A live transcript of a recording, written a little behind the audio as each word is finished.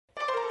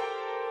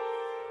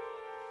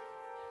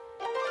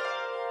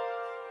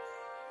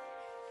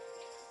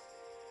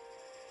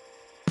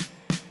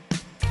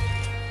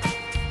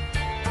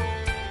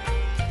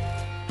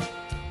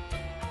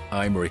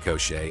I'm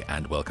Ricochet,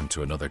 and welcome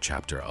to another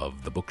chapter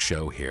of The Book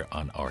Show here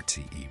on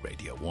RTE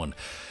Radio 1.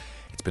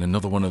 It's been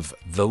another one of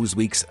those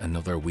weeks,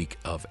 another week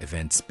of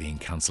events being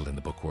cancelled in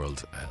the book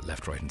world,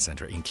 left, right and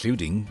centre,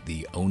 including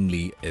the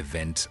only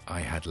event I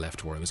had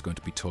left where I was going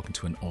to be talking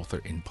to an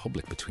author in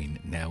public between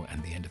now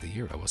and the end of the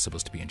year. I was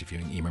supposed to be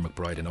interviewing Emer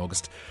McBride in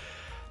August.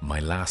 My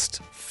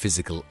last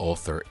physical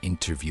author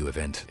interview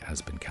event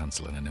has been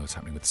cancelled, and I know it's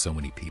happening with so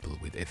many people,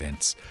 with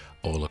events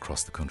all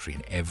across the country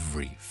in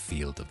every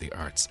field of the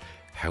arts.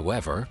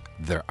 However,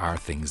 there are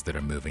things that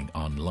are moving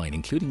online,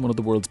 including one of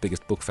the world's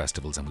biggest book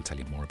festivals, and we'll tell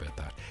you more about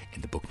that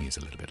in the book news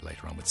a little bit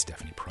later on with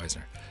Stefanie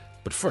Preissner.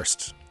 But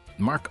first,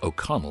 Mark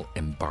O'Connell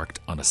embarked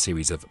on a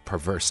series of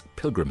perverse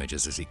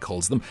pilgrimages, as he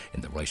calls them, in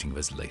the writing of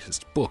his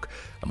latest book.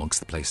 Amongst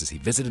the places he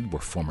visited were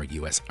former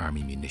US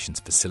Army munitions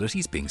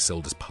facilities being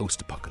sold as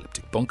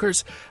post-apocalyptic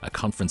bunkers, a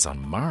conference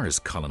on Mars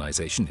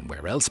colonisation in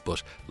where else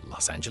but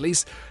Los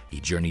Angeles. He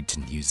journeyed to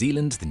New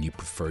Zealand, the new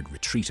preferred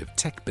retreat of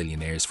tech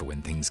billionaires for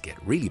when things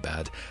get really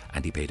bad,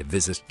 and he paid a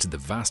visit to the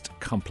vast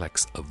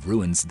complex of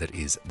ruins that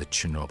is the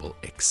Chernobyl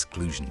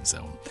exclusion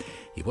zone.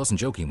 He wasn't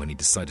joking when he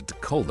decided to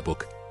call the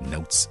book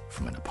Notes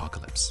from an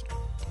Apocalypse.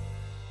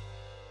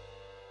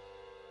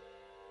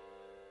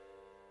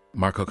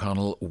 Mark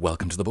O'Connell,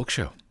 welcome to the book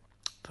show.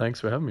 Thanks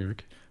for having me,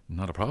 Rick.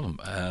 Not a problem.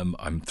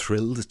 I'm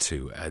thrilled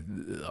to.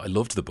 I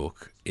loved the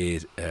book.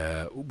 It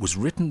was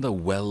written, though,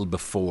 well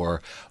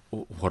before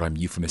what I'm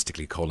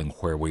euphemistically calling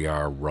where we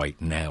are right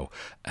now.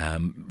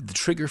 The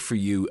trigger for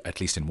you, at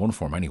least in one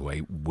form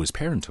anyway, was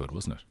parenthood,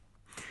 wasn't it?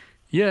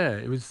 Yeah,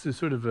 it was a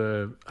sort of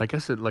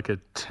like a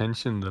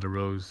tension that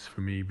arose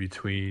for me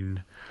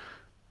between,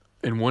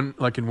 in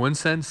one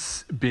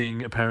sense,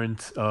 being a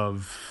parent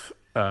of,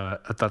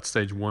 at that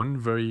stage, one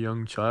very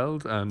young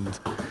child and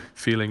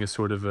feeling a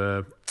sort of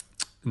a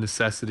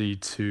necessity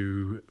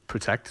to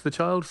protect the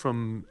child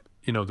from,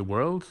 the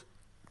world,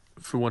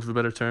 for want of a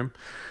better term.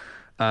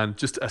 And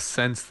just a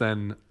sense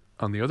then,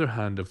 on the other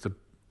hand, of the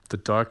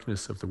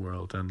darkness of the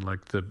world and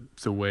like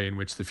the way in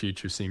which the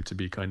future seemed to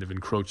be kind of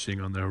encroaching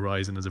on the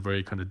horizon as a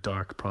very kind of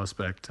dark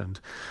prospect,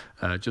 and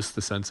just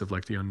the sense of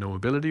like the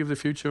unknowability of the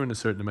future and a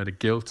certain amount of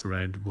guilt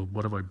around, well,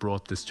 what have I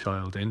brought this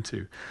child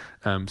into?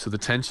 So the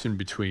tension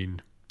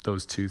between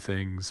those two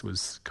things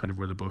was kind of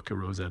where the book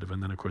arose out of,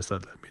 and then of course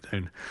that led me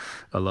down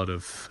a lot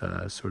of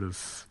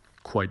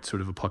quite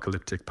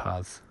apocalyptic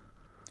paths.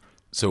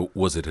 So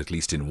was it, at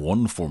least in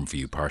one form for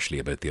you, partially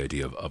about the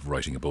idea of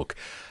writing a book,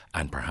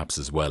 and perhaps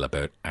as well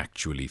about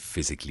actually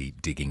physically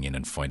digging in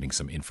and finding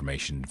some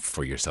information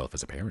for yourself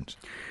as a parent?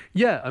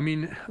 Yeah, I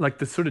mean, like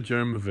the sort of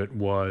germ of it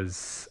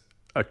was,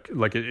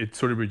 it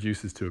sort of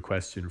reduces to a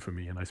question for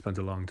me, and I spent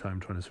a long time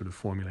trying to sort of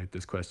formulate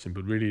this question,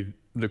 but really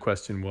the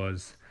question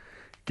was,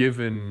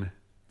 given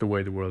the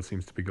way the world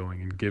seems to be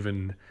going, and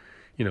given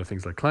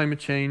things like climate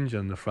change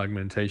and the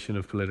fragmentation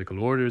of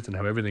political orders and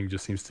how everything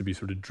just seems to be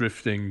sort of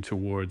drifting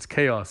towards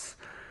chaos,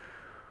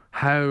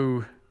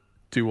 how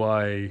do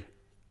I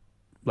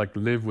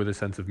live with a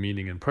sense of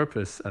meaning and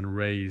purpose and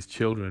raise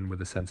children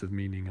with a sense of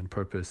meaning and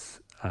purpose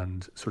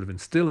and sort of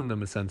instill in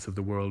them a sense of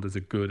the world as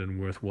a good and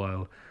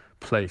worthwhile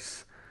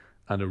place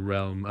and a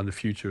realm, and the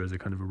future as a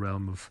kind of a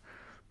realm of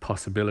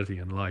possibility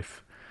and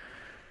life.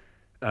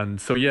 And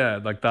so, yeah,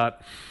 like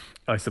that,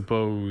 I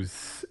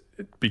suppose,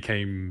 it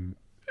became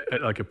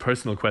like a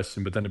personal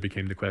question, but then it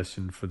became the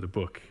question for the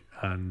book.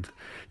 And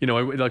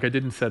I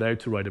didn't set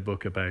out to write a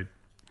book about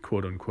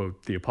quote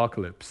unquote the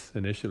apocalypse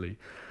initially.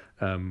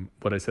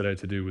 What I set out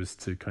to do was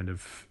to kind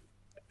of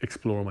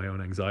explore my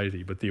own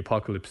anxiety, but the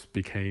apocalypse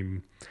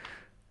became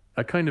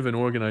a kind of an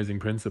organizing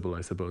principle,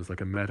 I suppose,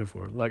 like a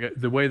metaphor. Like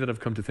the way that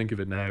I've come to think of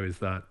it now is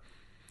that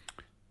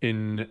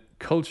in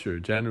culture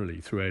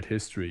generally throughout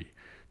history,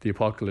 the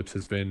apocalypse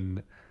has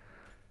been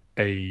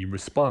a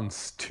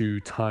response to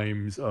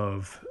times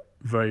of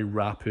very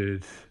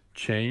rapid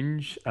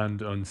change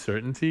and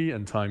uncertainty,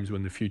 and times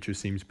when the future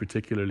seems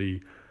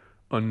particularly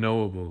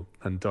unknowable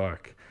and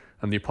dark.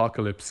 And the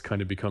apocalypse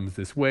kind of becomes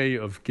this way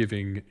of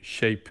giving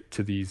shape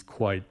to these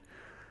quite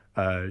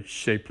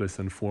shapeless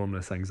and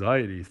formless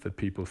anxieties that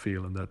people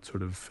feel and that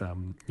sort of,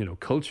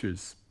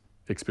 cultures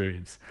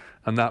experience.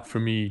 And that for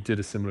me did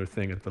a similar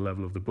thing at the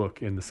level of the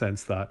book, in the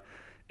sense that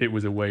it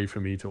was a way for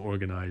me to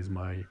organize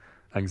my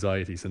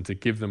anxieties and to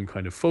give them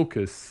kind of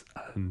focus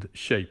and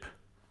shape.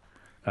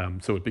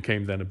 So it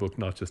became then a book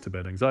not just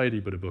about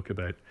anxiety, but a book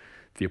about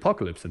the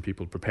apocalypse and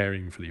people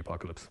preparing for the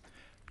apocalypse.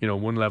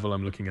 One level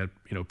I'm looking at,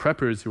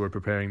 preppers who are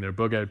preparing their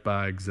bug out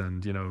bags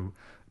and,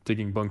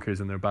 digging bunkers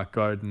in their back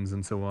gardens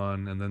and so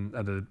on. And then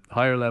at a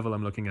higher level,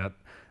 I'm looking at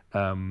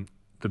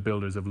the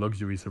builders of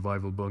luxury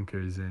survival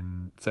bunkers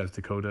in South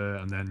Dakota.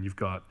 And then you've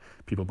got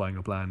people buying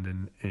up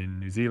land in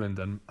New Zealand.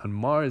 And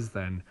Mars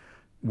then,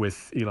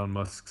 with Elon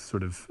Musk's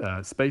sort of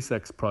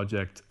SpaceX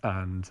project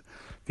and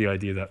the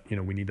idea that,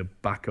 we need a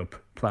backup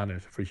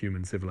planet for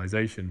human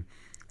civilization.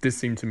 This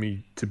seemed to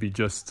me to be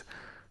just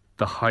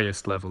the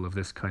highest level of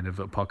this kind of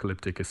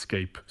apocalyptic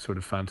escape sort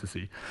of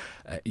fantasy.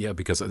 Yeah,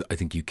 because I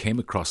think you came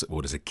across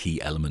what is a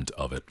key element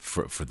of it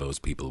for those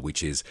people,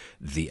 which is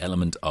the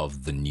element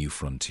of the new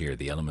frontier,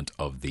 the element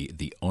of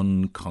the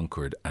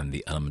unconquered, and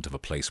the element of a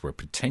place where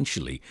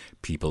potentially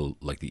people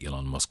like the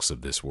Elon Musks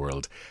of this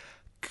world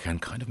can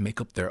kind of make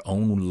up their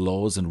own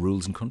laws and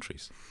rules and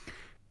countries.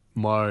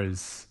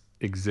 Mars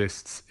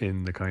exists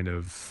in the kind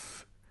of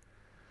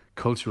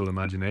cultural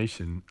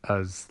imagination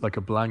as like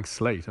a blank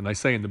slate. And I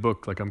say in the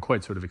book, like I'm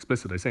quite sort of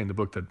explicit, I say in the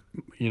book that,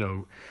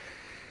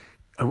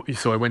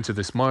 so I went to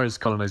this Mars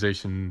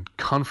colonization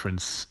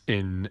conference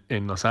in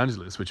Los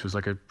Angeles, which was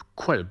like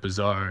quite a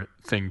bizarre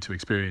thing to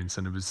experience.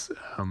 And it was,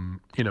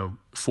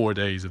 4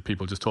 days of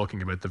people just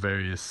talking about the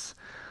various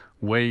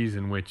ways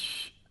in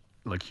which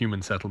like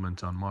human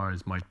settlement on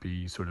Mars might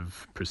be sort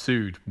of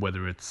pursued,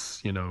 whether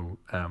it's,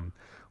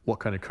 what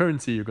kind of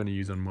currency you're going to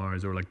use on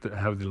Mars, or like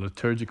how the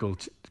liturgical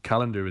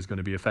calendar is going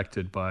to be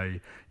affected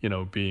by,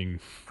 being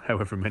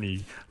however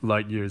many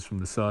light years from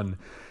the sun,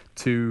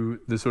 to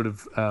the sort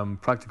of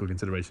practical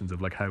considerations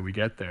of like how we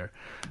get there.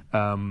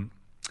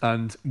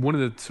 And one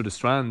of the sort of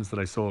strands that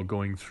I saw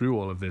going through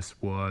all of this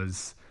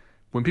was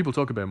when people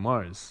talk about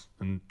Mars,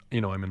 and,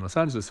 I'm in Los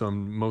Angeles, so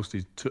I'm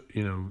mostly,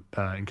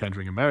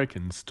 encountering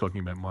Americans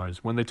talking about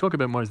Mars. When they talk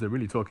about Mars, they're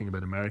really talking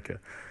about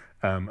America.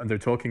 And they're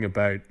talking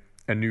about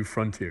a new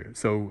frontier.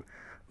 So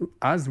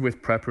as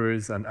with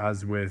preppers and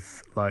as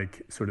with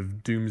like sort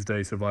of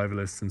doomsday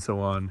survivalists and so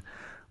on,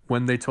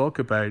 when they talk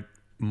about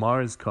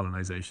Mars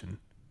colonization,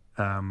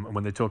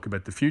 when they talk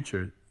about the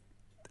future,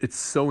 it's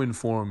so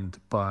informed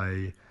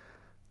by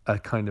a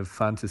kind of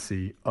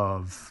fantasy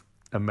of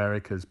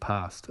America's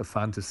past, a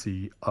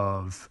fantasy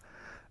of,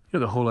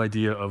 the whole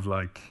idea of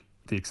like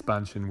the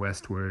expansion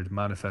westward,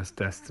 manifest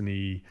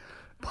destiny,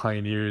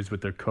 pioneers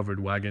with their covered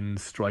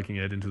wagons striking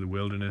out into the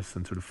wilderness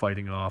and sort of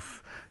fighting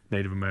off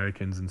Native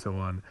Americans and so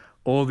on.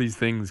 All these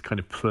things kind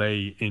of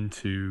play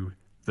into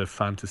the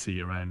fantasy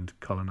around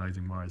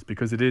colonizing Mars,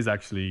 because it is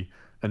actually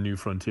a new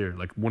frontier.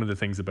 Like one of the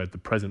things about the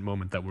present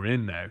moment that we're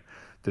in now,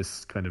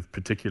 this kind of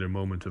particular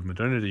moment of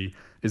modernity,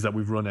 is that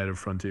we've run out of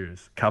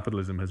frontiers.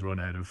 Capitalism has run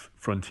out of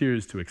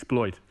frontiers to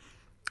exploit.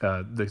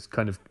 This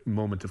kind of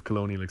moment of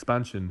colonial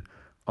expansion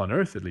on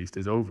Earth, at least,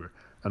 is over.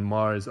 And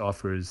Mars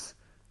offers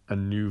a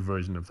new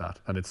version of that,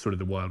 and it's sort of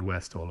the Wild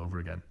West all over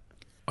again.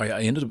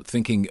 I ended up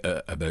thinking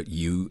about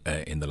you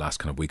in the last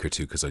kind of week or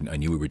two, because I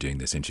knew we were doing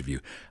this interview,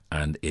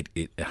 and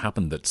it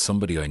happened that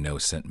somebody I know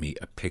sent me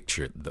a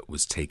picture that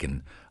was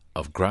taken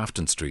of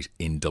Grafton Street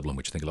in Dublin,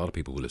 which I think a lot of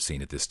people will have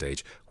seen at this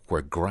stage,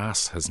 where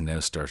grass has now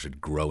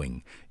started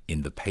growing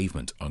in the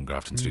pavement on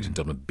Grafton Street in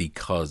Dublin,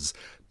 because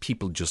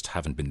people just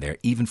haven't been there,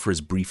 even for as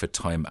brief a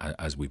time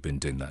as we've been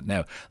doing that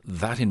now.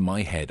 That in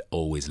my head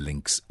always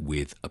links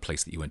with a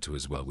place that you went to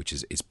as well, which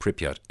is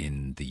Pripyat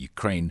in the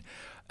Ukraine,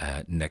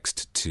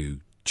 next to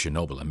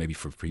Chernobyl. And maybe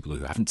for people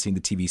who haven't seen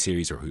the TV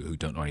series or who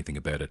don't know anything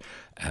about it,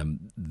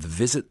 the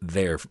visit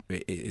there,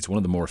 it's one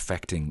of the more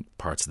affecting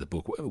parts of the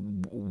book.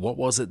 What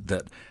was it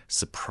that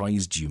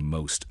surprised you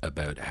most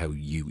about how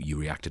you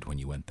reacted when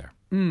you went there?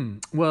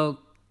 Well,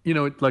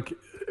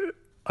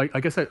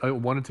 I guess I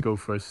wanted to go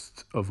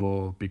first of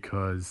all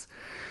because,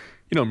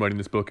 I'm writing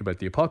this book about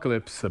the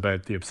apocalypse,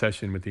 about the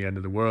obsession with the end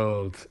of the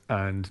world,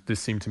 and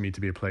this seemed to me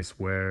to be a place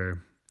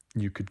where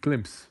you could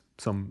glimpse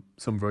some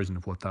version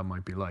of what that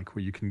might be like,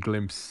 where you can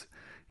glimpse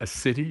a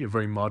city, a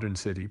very modern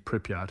city,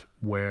 Pripyat,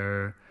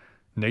 where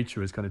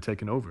nature has kind of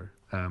taken over.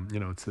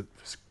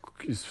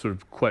 It's sort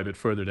of quite a bit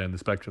further down the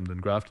spectrum than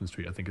Grafton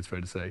Street, I think it's fair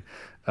to say.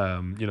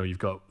 You've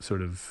got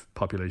sort of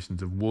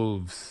populations of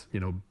wolves,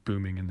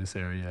 booming in this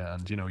area,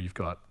 and, you've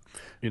got,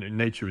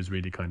 nature is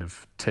really kind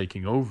of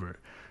taking over.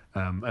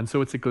 And so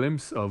it's a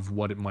glimpse of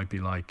what it might be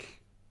like,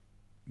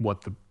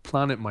 what the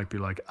planet might be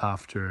like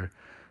after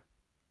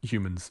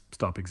humans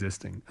stop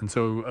existing. And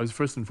so I was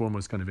first and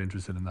foremost kind of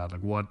interested in that, like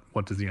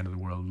what does the end of the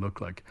world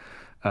look like?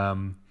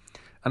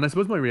 And I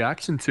suppose my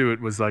reaction to it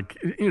was like,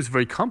 it's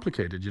very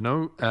complicated,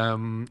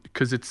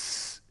 because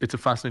it's a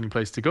fascinating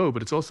place to go,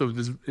 but it's also,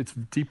 it's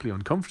deeply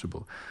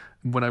uncomfortable.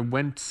 When I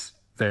went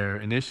there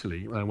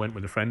initially, when I went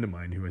with a friend of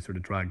mine who I sort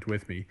of dragged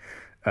with me,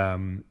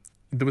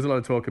 there was a lot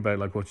of talk about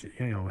like,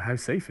 how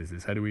safe is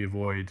this? How do we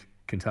avoid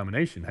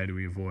contamination? How do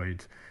we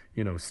avoid,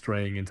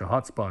 straying into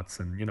hotspots?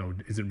 And,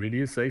 is it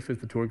really as safe as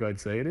the tour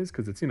guides say it is?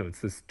 Because it's,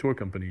 it's this tour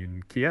company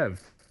in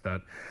Kiev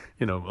that,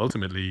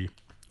 ultimately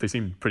they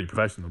seem pretty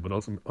professional, but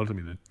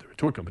ultimately they're a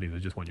tour company. They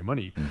just want your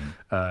money.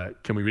 Mm-hmm.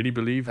 Can we really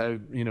believe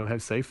how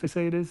safe they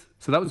say it is?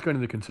 So that was kind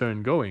of the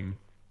concern going,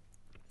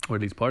 or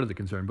at least part of the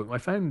concern. But I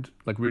found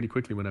like really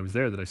quickly when I was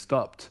there that I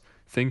stopped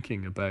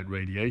thinking about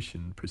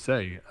radiation per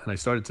se, and I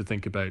started to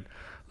think about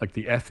like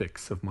the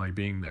ethics of my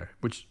being there,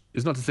 which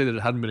is not to say that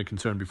it hadn't been a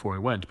concern before I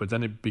went, but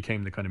then it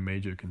became the kind of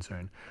major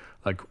concern.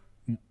 Like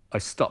I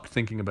stopped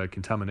thinking about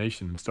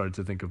contamination and started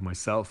to think of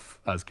myself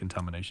as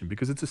contamination,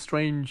 because it's a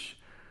strange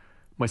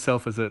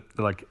myself as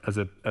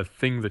a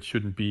thing that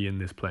shouldn't be in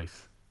this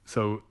place.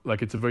 So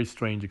like it's a very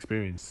strange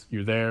experience.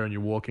 You're there and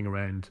you're walking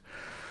around,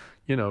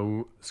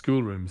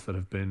 schoolrooms that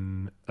have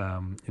been,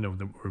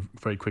 that were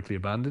very quickly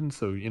abandoned.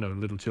 So,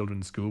 little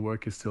children's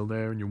schoolwork is still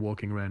there, and you're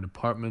walking around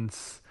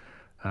apartments,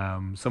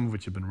 some of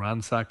which have been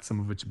ransacked, some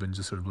of which have been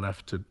just sort of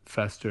left to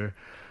fester.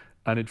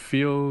 And it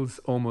feels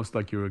almost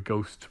like you're a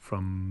ghost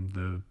from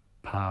the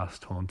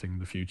past haunting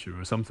the future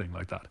or something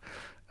like that.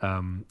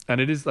 And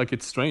it is like,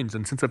 it's strange.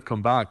 And since I've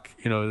come back,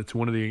 it's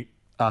one of the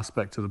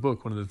aspects of the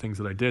book, one of the things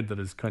that I did that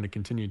has kind of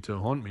continued to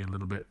haunt me a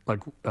little bit. Like,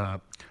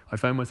 I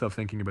found myself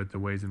thinking about the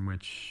ways in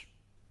which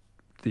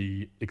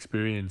the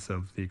experience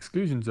of the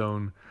exclusion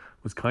zone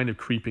was kind of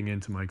creeping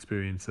into my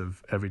experience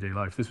of everyday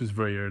life. This was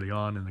very early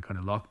on in the kind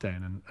of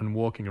lockdown, and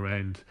walking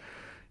around,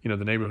 the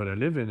neighborhood I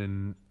live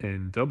in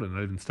Dublin.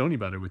 I live in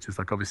Stoneybatter, which is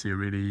like obviously a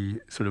really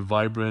sort of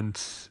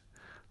vibrant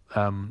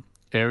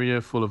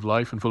area, full of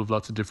life and full of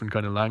lots of different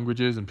kind of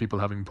languages and people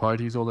having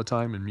parties all the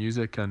time and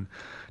music, and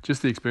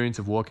just the experience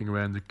of walking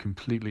around the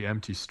completely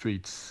empty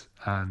streets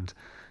and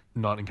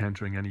not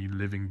encountering any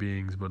living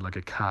beings but like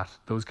a cat,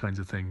 those kinds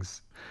of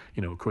things.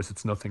 Of course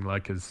it's nothing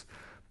like as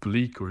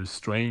bleak or as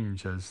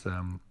strange as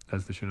the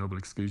Chernobyl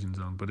exclusion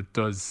zone, but it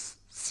does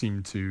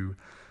seem to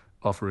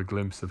offer a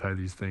glimpse of how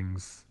these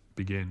things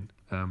begin.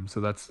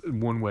 So that's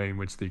one way in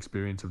which the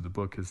experience of the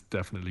book has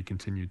definitely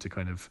continued to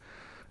kind of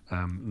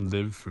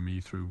live for me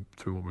through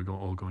what we're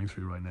all going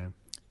through right now.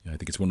 Yeah, I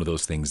think it's one of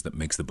those things that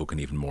makes the book an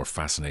even more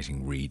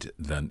fascinating read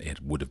than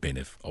it would have been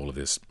if all of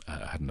this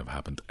hadn't have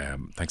happened.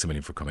 Thanks a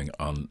million for coming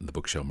on the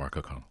book show, Mark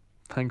O'Connell.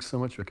 Thanks so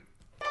much, Rick.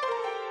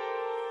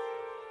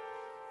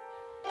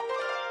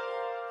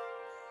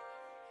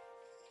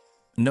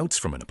 Notes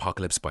from an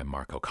Apocalypse by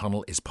Mark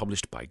O'Connell is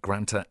published by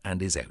Granta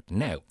and is out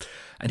now.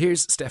 And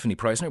here's Stefanie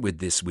Preissner with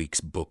this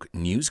week's book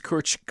news.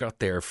 Kirch got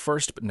there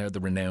first, but now the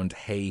renowned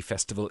Hay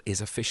Festival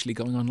is officially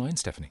going online,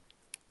 Stefanie.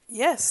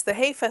 Yes, the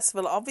Hay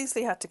Festival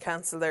obviously had to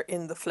cancel their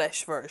In the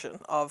Flesh version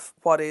of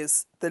what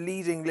is the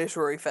leading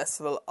literary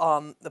festival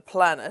on the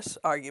planet,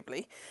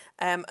 arguably.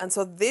 And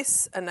so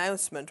this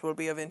announcement will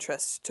be of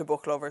interest to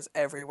book lovers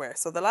everywhere.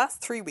 So the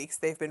last 3 weeks,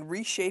 they've been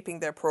reshaping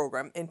their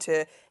programme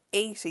into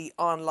 80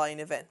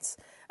 online events.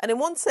 And in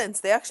one sense,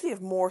 they actually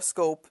have more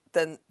scope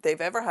than they've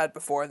ever had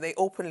before. And they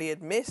openly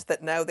admit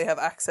that now they have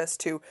access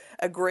to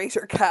a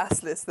greater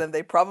cast list than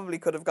they probably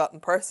could have got in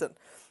person.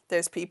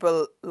 There's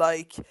people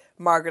like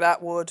Margaret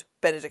Atwood,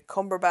 Benedict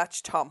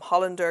Cumberbatch, Tom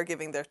Hollander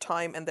giving their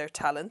time and their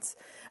talents.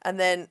 And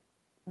then,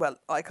 well,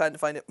 I kind of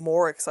find it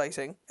more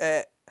exciting,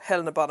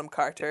 Helena Bonham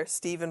Carter,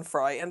 Stephen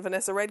Fry and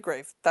Vanessa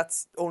Redgrave.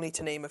 That's only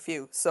to name a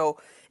few. So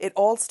it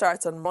all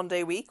starts on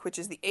Monday week, which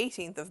is the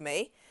 18th of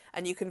May.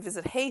 And you can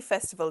visit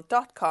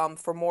hayfestival.com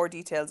for more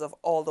details of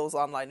all those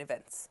online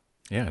events.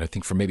 Yeah, and I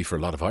think for a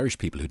lot of Irish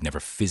people who'd never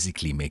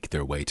physically make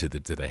their way to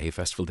the Hay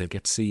Festival, they'll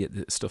get to see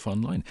stuff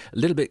online. A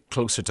little bit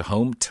closer to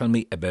home, tell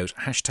me about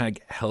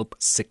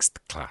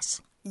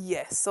 #HelpSixthClass.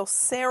 Yes, so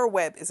Sarah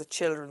Webb is a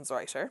children's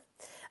writer,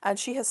 and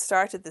she has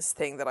started this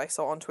thing that I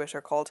saw on Twitter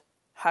called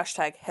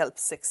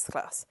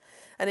 #HelpSixthClass.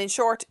 And in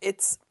short,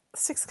 it's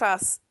sixth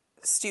class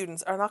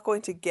students are not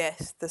going to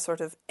get the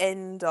sort of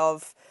end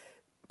of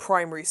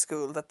primary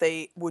school that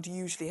they would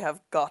usually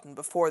have gotten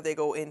before they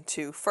go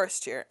into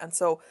first year. And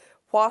so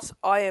what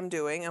I am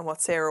doing and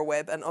what Sarah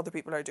Webb and other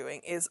people are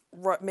doing is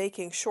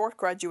making short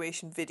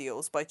graduation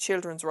videos by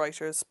children's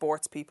writers,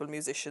 sports people,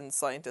 musicians,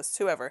 scientists,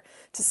 whoever,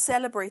 to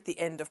celebrate the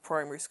end of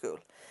primary school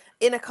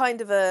in a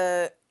kind of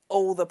the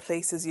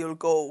places you'll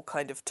go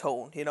kind of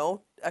tone,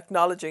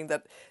 acknowledging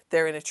that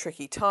they're in a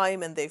tricky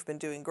time and they've been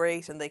doing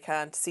great and they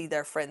can't see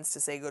their friends to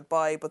say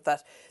goodbye, but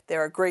that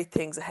there are great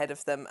things ahead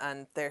of them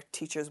and their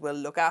teachers will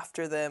look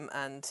after them.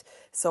 And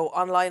so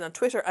online on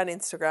Twitter and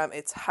Instagram,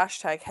 it's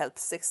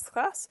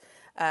 #HelpSixthClass.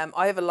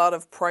 I have a lot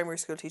of primary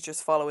school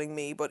teachers following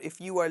me, but if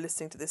you are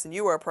listening to this and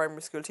you are a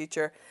primary school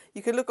teacher,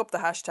 you can look up the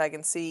hashtag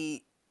and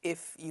see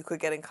if you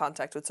could get in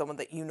contact with someone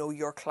that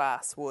your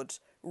class would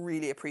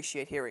really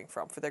appreciate hearing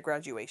from for their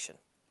graduation.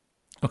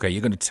 Okay,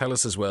 you're going to tell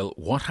us as well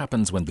what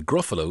happens when the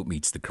Gruffalo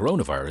meets the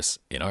coronavirus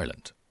in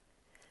Ireland.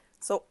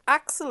 So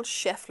Axel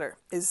Scheffler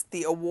is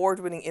the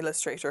award-winning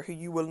illustrator who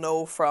you will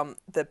know from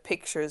the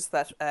pictures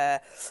that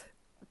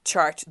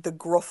chart the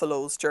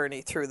Gruffalo's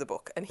journey through the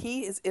book. And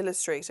he is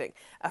illustrating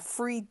a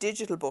free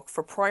digital book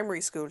for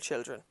primary school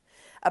children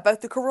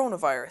about the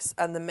coronavirus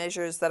and the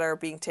measures that are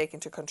being taken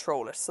to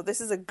control it. So this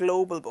is a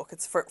global book.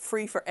 It's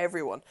free for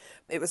everyone.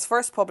 It was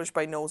first published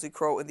by Nosy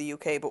Crow in the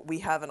UK, but we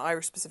have an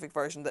Irish-specific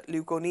version that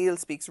Luke O'Neill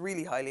speaks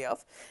really highly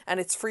of.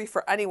 And it's free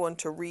for anyone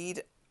to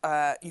read.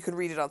 You can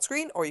read it on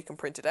screen or you can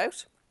print it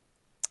out.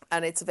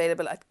 And it's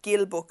available at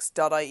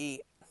gilbooks.ie.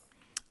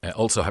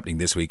 Also happening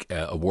this week,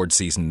 award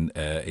season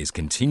is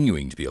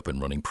continuing to be up and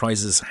running.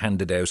 Prizes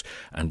handed out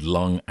and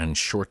long and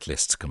short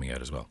lists coming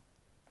out as well.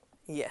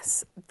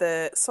 Yes,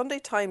 the Sunday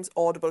Times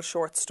Audible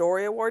Short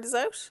Story Award is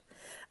out,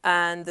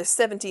 and there's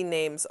 17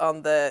 names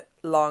on the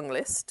long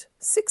list.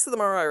 6 of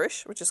them are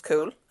Irish, which is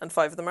cool, and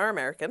 5 of them are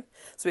American.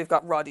 So we've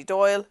got Roddy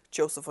Doyle,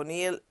 Joseph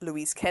O'Neill,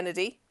 Louise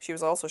Kennedy, she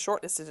was also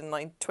shortlisted in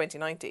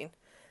 2019,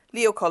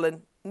 Leo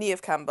Cullen,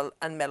 Niamh Campbell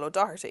and Mel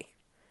O'Doherty.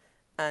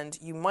 And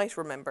you might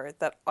remember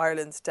that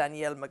Ireland's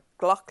Danielle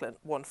McLaughlin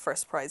won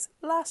first prize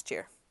last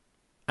year.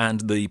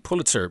 And the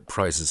Pulitzer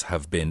Prizes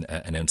have been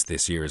announced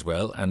this year as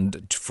well.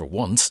 And for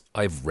once,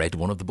 I've read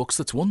one of the books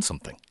that's won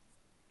something.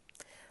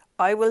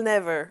 I will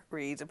never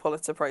read a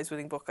Pulitzer Prize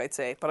winning book, I'd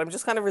say, but I'm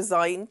just kind of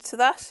resigned to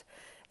that.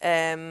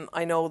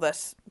 I know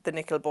that The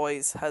Nickel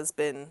Boys has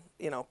been,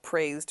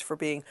 praised for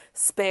being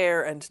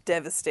spare and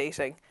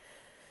devastating.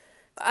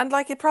 And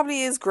it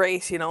probably is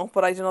great,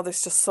 but I don't know,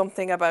 there's just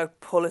something about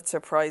Pulitzer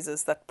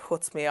Prizes that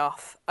puts me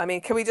off. I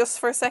mean, can we just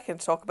for a second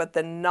talk about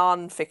the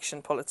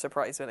non-fiction Pulitzer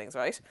Prize winnings,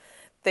 right?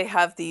 They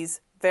have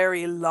these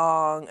very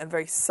long and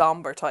very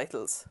somber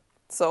titles.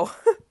 So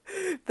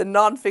the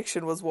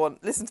non-fiction was one.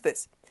 Listen to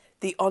this.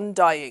 The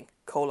Undying,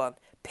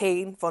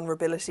 pain,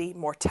 vulnerability,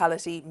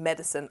 mortality,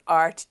 medicine,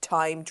 art,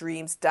 time,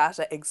 dreams,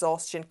 data,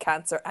 exhaustion,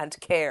 cancer and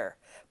care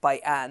by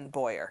Anne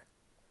Boyer.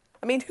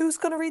 I mean, who's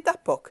going to read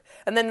that book?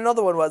 And then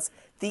another one was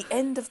The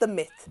End of the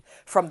Myth,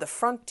 From the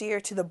Frontier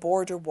to the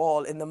Border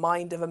Wall in the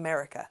Mind of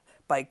America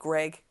by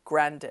Greg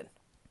Grandin.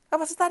 Oh,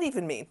 what does that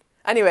even mean?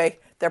 Anyway,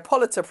 they're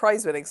Pulitzer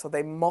Prize winning, so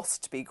they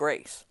must be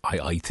great.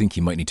 I think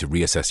you might need to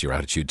reassess your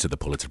attitude to the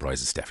Pulitzer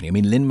Prizes, Stefanie. I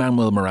mean,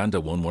 Lin-Manuel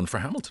Miranda won one for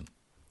Hamilton.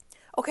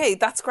 Okay,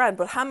 that's grand,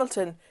 but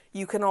Hamilton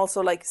you can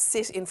also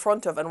sit in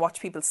front of and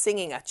watch people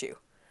singing at you.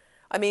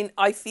 I mean,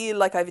 I feel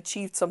like I've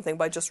achieved something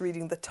by just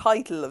reading the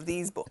title of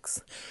these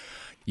books.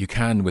 You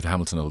can with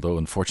Hamilton, although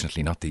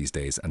unfortunately not these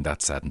days, and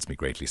that saddens me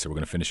greatly. So we're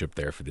going to finish up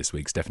there for this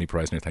week. Stefanie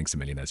Preissner, thanks a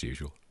million as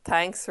usual.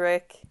 Thanks,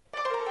 Rick.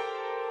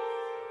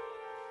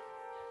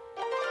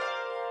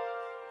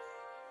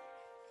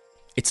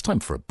 It's time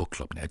for a book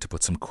club now to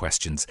put some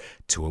questions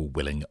to a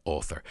willing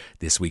author.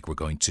 This week we're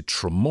going to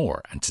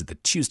Tramore and to the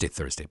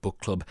Tuesday-Thursday book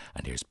club,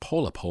 and here's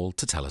Paula Pohl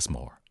to tell us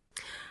more.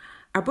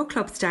 Our book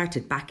club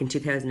started back in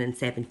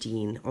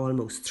 2017,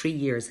 almost 3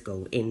 years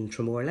ago, in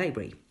Tramore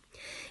Library.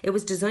 It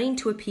was designed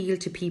to appeal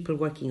to people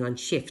working on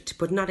shift,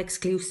 but not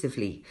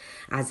exclusively,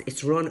 as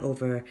it's run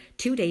over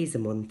 2 days a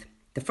month,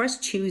 the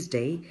first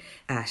Tuesday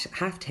at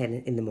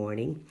 10:30 in the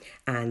morning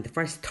and the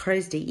first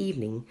Thursday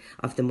evening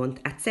of the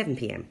month at 7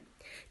 p.m.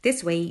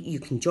 This way you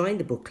can join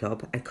the book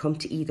club and come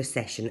to either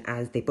session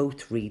as they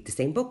both read the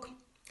same book.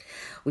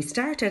 We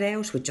started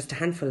out with just a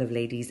handful of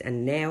ladies,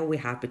 and now we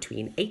have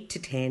between 8 to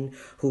 10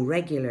 who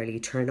regularly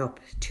turn up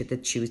to the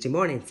Tuesday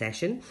morning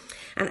session,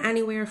 and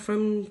anywhere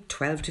from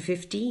 12 to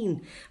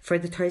 15 for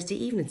the Thursday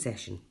evening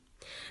session.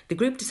 The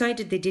group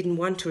decided they didn't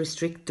want to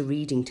restrict the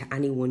reading to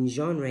any one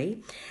genre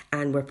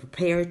and were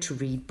prepared to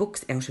read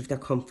books out of their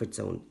comfort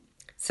zone.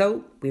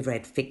 So we've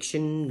read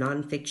fiction,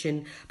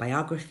 non-fiction,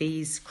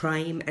 biographies,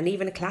 crime and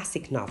even a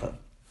classic novel.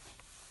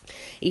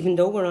 Even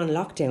though we're on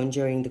lockdown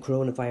during the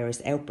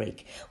coronavirus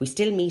outbreak, we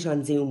still meet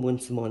on Zoom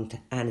once a month,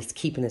 and it's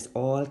keeping us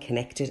all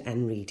connected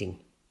and reading.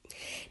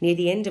 Near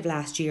the end of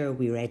last year,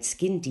 we read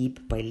Skin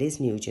Deep by Liz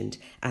Nugent,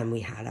 and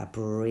we had a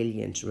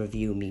brilliant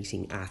review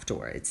meeting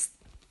afterwards.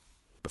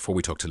 Before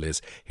we talk to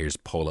Liz, here's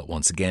Paula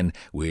once again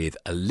with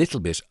a little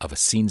bit of a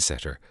scene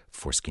setter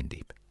for Skin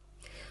Deep.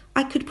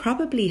 I could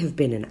probably have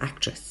been an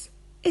actress.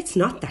 It's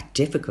not that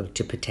difficult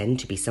to pretend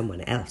to be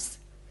someone else.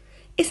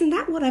 Isn't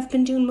that what I've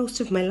been doing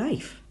most of my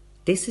life?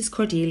 This is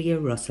Cordelia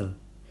Russell.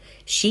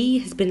 She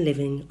has been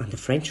living on the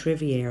French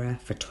Riviera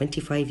for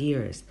 25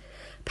 years,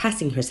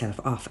 passing herself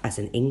off as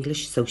an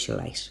English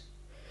socialite.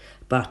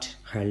 But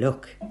her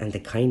luck and the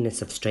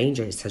kindness of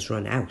strangers has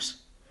run out.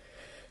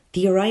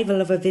 The arrival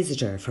of a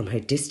visitor from her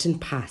distant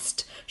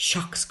past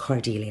shocks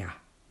Cordelia.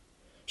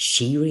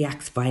 She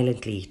reacts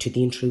violently to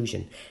the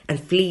intrusion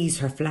and flees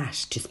her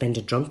flat to spend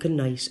a drunken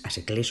night at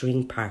a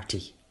glittering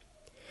party.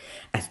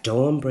 As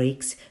dawn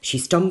breaks, she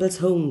stumbles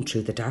home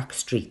through the dark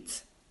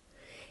streets.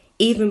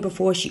 Even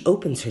before she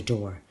opens her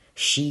door,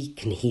 she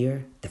can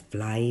hear the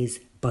flies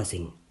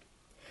buzzing.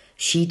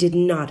 She did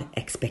not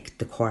expect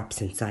the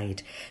corpse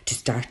inside to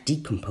start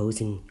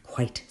decomposing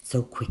quite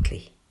so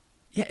quickly.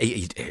 Yeah,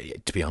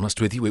 to be honest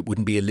with you, it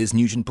wouldn't be a Liz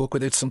Nugent book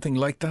without something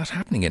like that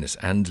happening in it.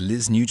 And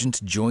Liz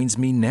Nugent joins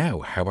me now.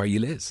 How are you,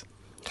 Liz?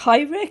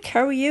 Hi, Rick.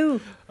 How are you?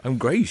 I'm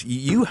great.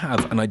 You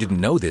have, and I didn't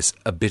know this,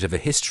 a bit of a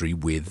history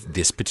with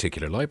this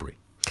particular library.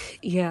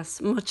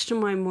 Yes, much to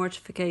my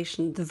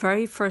mortification. The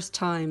very first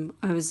time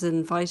I was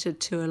invited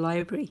to a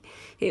library,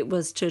 it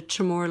was to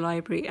Tramore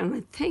Library, and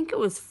I think it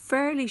was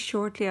fairly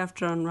shortly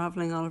after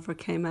Unravelling Oliver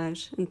came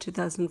out in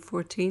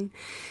 2014.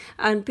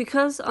 And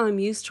because I'm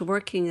used to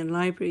working in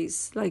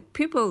libraries,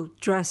 people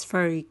dress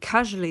very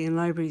casually in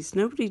libraries.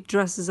 Nobody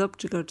dresses up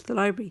to go to the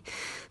library.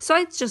 So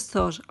I just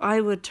thought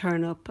I would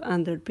turn up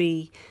and there'd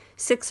be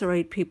 6 or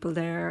 8 people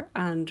there,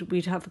 and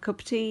we'd have a cup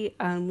of tea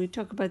and we'd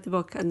talk about the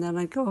book, and then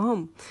I'd go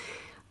home.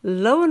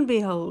 Lo and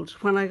behold,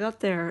 when I got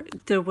there,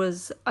 there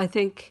was, I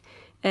think,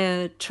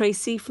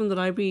 Tracy from the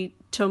library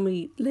told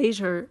me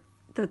later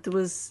that there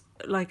was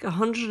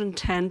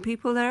 110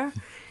 people there.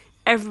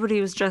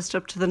 Everybody was dressed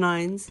up to the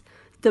nines.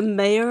 The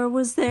mayor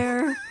was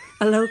there,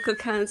 a local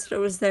councillor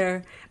was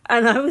there,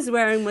 and I was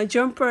wearing my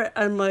jumper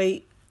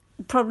and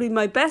probably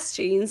my best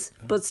jeans,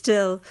 but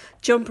still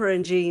jumper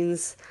and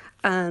jeans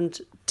and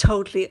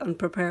totally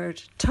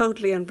unprepared.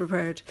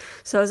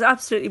 So I was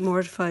absolutely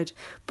mortified,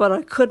 but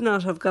I could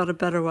not have got a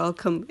better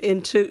welcome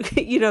into,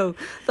 the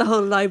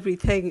whole library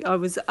thing. I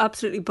was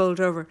absolutely bowled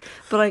over,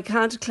 but I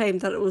can't claim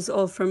that it was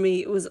all for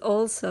me. It was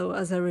also,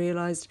 as I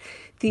realised,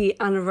 the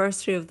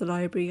anniversary of the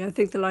library. I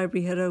think the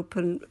library had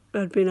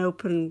been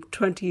open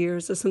 20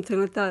 years or something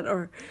like that,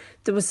 or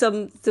there was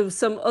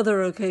some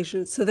other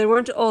occasion, so they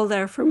weren't all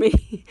there for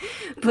me.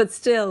 But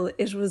still,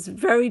 it was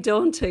very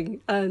daunting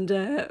and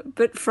a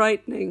bit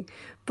frightening,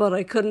 but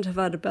I couldn't have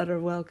had a better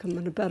welcome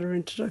and a better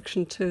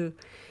introduction to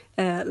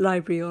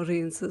library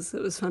audiences.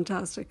 It was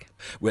fantastic.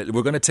 Well,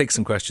 we're going to take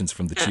some questions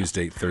from the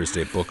Tuesday,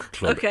 Thursday book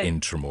club in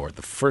Tramore.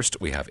 The first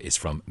we have is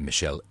from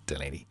Michelle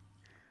Delaney.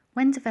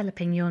 When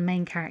developing your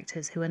main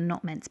characters who are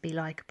not meant to be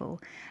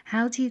likeable,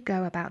 how do you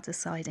go about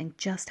deciding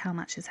just how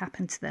much has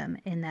happened to them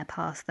in their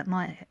past that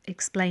might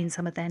explain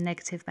some of their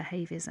negative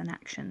behaviours and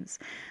actions,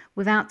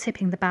 without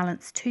tipping the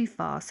balance too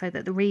far so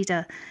that the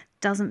reader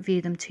doesn't view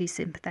them too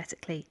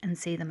sympathetically and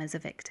see them as a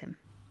victim?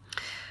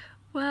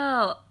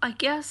 Well, I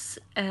guess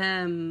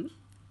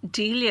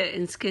Delia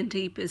in Skin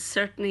Deep is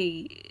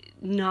certainly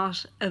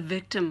not a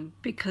victim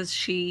because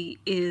she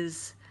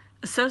is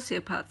a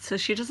sociopath, so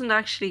she doesn't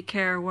actually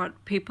care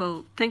what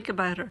people think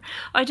about her.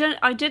 I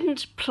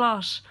didn't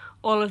plot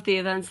all of the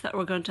events that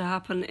were going to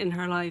happen in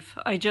her life.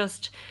 I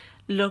just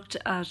looked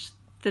at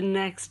the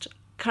next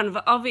kind of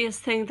obvious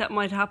thing that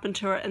might happen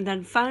to her and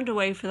then found a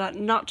way for that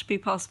not to be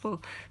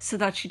possible so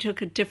that she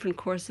took a different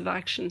course of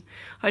action.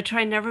 I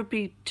try never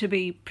to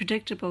be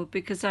predictable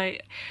because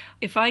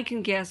if I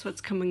can guess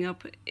what's coming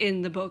up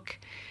in the book,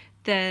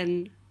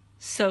 then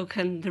so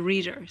can the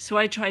reader. So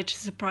I try to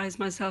surprise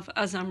myself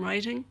as I'm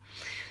writing.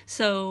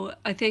 So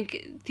I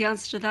think the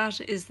answer to that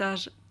is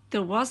that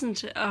there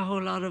wasn't a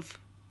whole lot of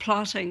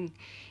plotting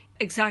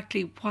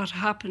exactly what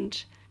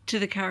happened to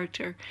the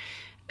character.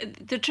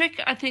 The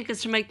trick, I think,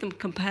 is to make them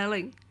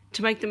compelling,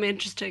 to make them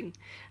interesting,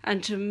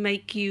 and to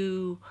make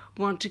you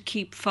want to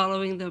keep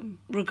following them,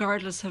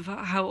 regardless of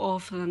how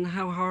awful and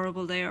how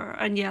horrible they are.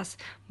 And yes,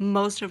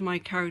 most of my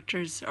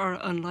characters are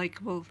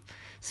unlikable,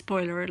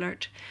 spoiler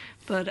alert.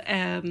 But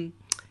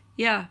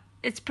yeah,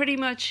 it's pretty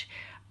much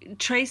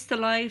trace the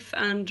life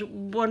and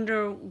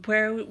wonder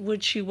where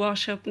would she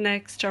wash up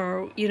next,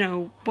 or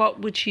what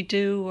would she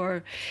do,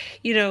 or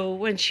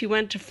when she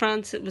went to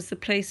France, it was the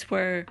place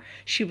where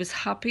she was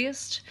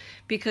happiest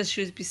because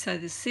she was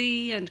beside the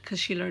sea and because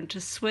she learned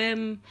to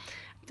swim.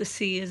 The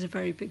sea is a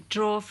very big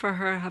draw for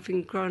her,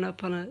 having grown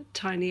up on a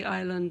tiny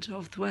island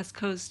off the west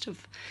coast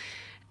of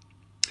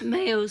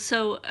Mayo.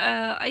 So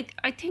I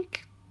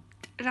think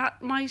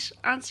that might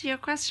answer your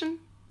question.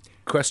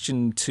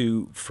 Question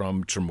 2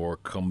 from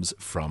Tramore comes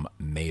from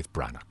Maeve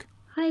Brannock.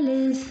 Hi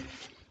Liz.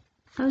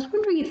 I was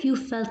wondering if you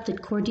felt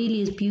that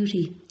Cordelia's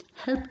beauty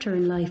helped her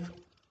in life,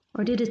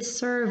 or did it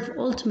serve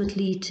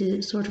ultimately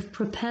to sort of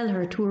propel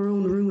her to her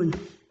own ruin?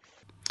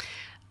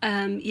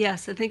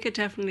 Yes, I think it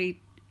definitely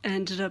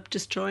ended up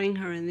destroying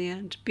her in the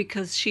end,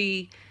 because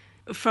she,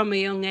 from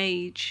a young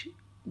age,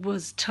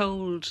 was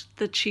told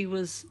that she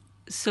was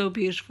so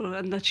beautiful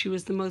and that she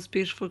was the most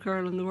beautiful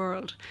girl in the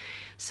world.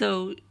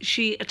 So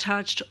she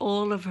attached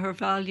all of her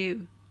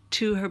value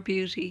to her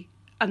beauty,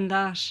 and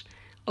that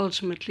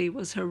ultimately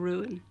was her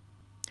ruin.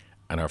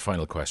 And our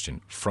final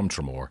question from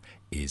Tramore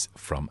is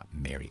from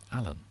Mary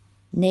Allen.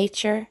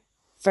 Nature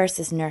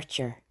versus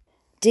nurture.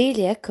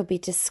 Delia could be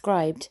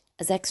described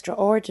as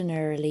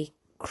extraordinarily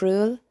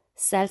cruel,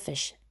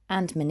 selfish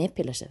and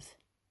manipulative.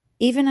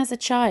 Even as a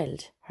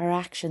child, her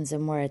actions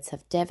and words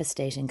have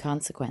devastating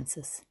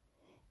consequences.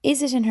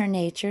 Is it in her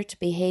nature to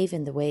behave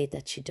in the way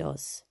that she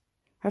does?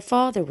 Her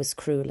father was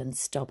cruel and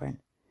stubborn.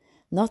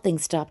 Nothing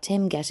stopped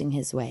him getting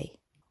his way.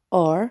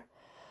 Or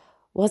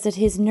was it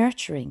his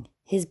nurturing,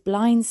 his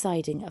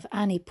blindsiding of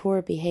any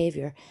poor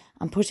behaviour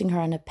and putting her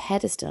on a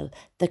pedestal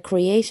that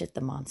created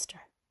the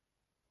monster?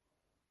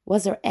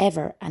 Was there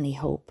ever any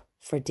hope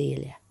for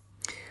Delia?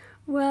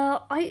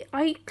 Well,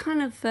 I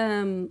kind of,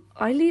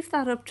 I leave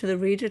that up to the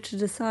reader to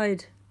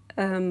decide.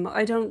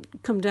 I don't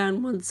come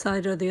down one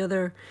side or the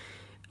other,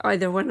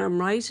 either when I'm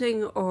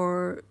writing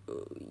or,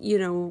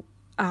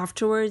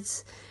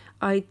 afterwards.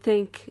 I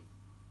think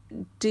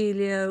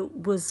Delia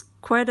was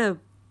quite a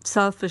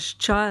selfish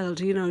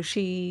child.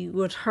 She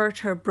would hurt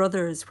her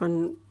brothers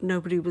when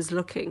nobody was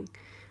looking,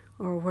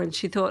 or when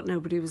she thought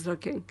nobody was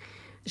looking.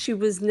 She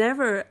was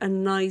never a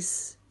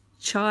nice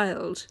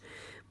child,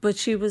 but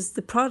she was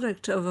the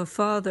product of a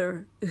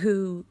father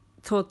who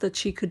thought that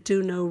she could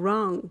do no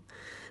wrong.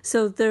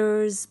 So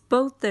there's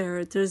both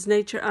there. There's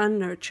nature and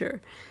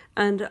nurture.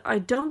 And I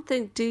don't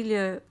think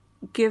Delia,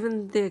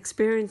 given the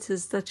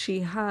experiences that she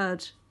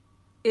had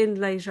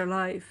in later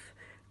life,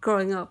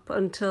 growing up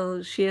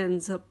until she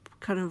ends up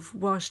kind of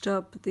washed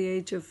up at the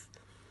age of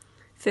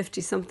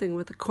 50-something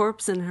with a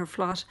corpse in her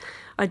flat,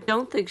 I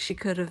don't think she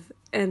could have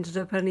ended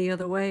up any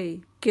other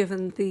way,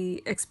 given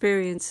the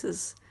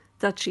experiences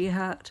that she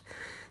had.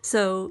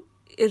 So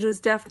it was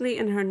definitely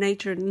in her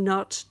nature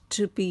not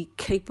to be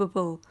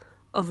capable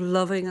of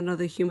loving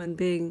another human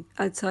being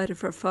outside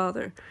of her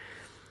father.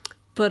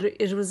 But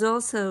it was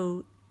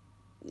also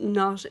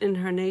not in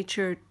her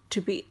nature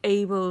to be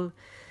able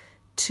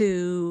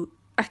to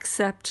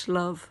accept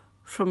love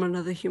from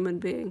another human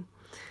being.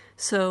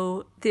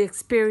 So the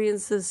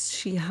experiences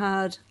she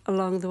had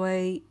along the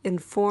way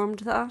informed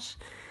that.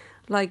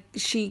 Like,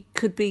 she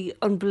could be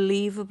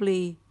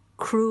unbelievably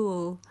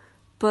cruel,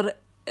 but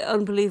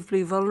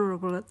unbelievably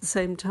vulnerable at the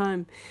same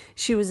time.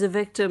 She was a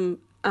victim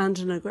and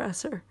an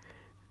aggressor.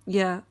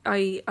 Yeah,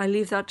 I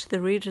leave that to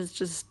the readers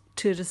just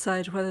to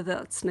decide whether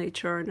that's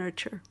nature or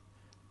nurture.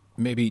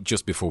 Maybe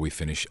just before we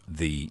finish,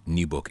 the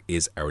new book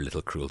is Our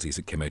Little Cruelties.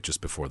 It came out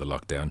just before the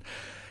lockdown,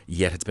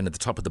 yet it's been at the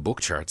top of the book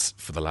charts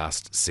for the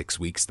last 6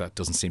 weeks. That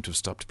doesn't seem to have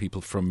stopped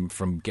people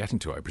from getting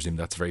to it. I presume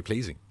that's very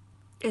pleasing.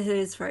 It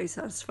is very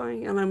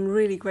satisfying, and I'm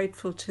really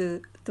grateful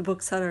to the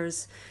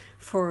booksellers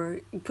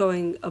for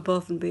going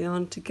above and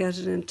beyond to get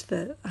it into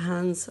the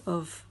hands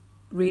of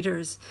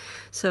readers.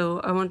 So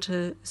I want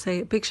to say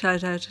a big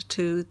shout out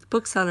to the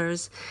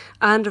booksellers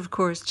and of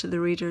course to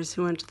the readers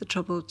who went to the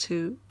trouble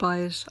to buy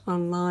it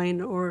online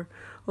or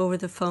over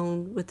the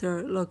phone with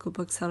their local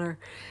bookseller.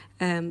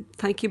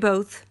 Thank you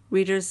both,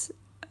 readers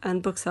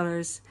and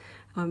booksellers.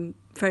 I'm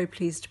very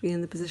pleased to be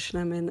in the position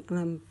I'm in, and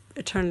I'm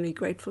eternally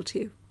grateful to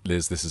you.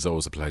 Liz, this is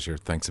always a pleasure.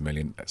 Thanks a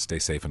million. Stay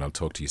safe, and I'll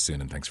talk to you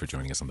soon, and thanks for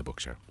joining us on The Book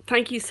Show.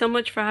 Thank you so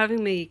much for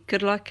having me.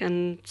 Good luck,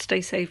 and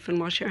stay safe and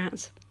wash your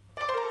hands.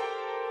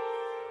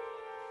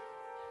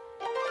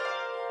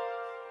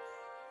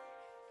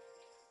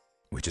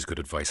 Which is good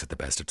advice at the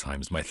best of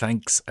times. My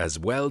thanks as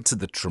well to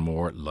the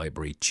Tramore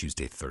Library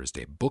Tuesday,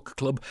 Thursday Book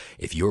Club.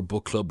 If your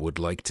book club would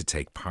like to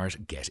take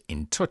part, get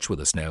in touch with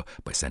us now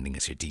by sending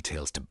us your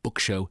details to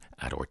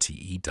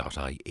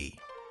bookshow@rte.ie.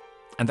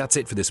 And that's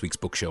it for this week's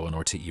Book Show on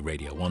RTE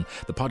Radio 1.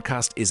 The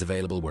podcast is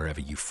available wherever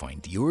you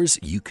find yours.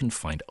 You can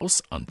find us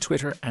on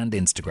Twitter and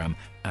Instagram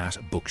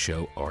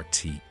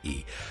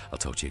 @BookshowRTE. I'll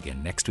talk to you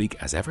again next week.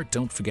 As ever,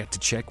 don't forget to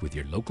check with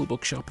your local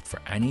bookshop for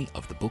any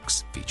of the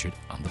books featured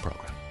on the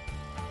programme.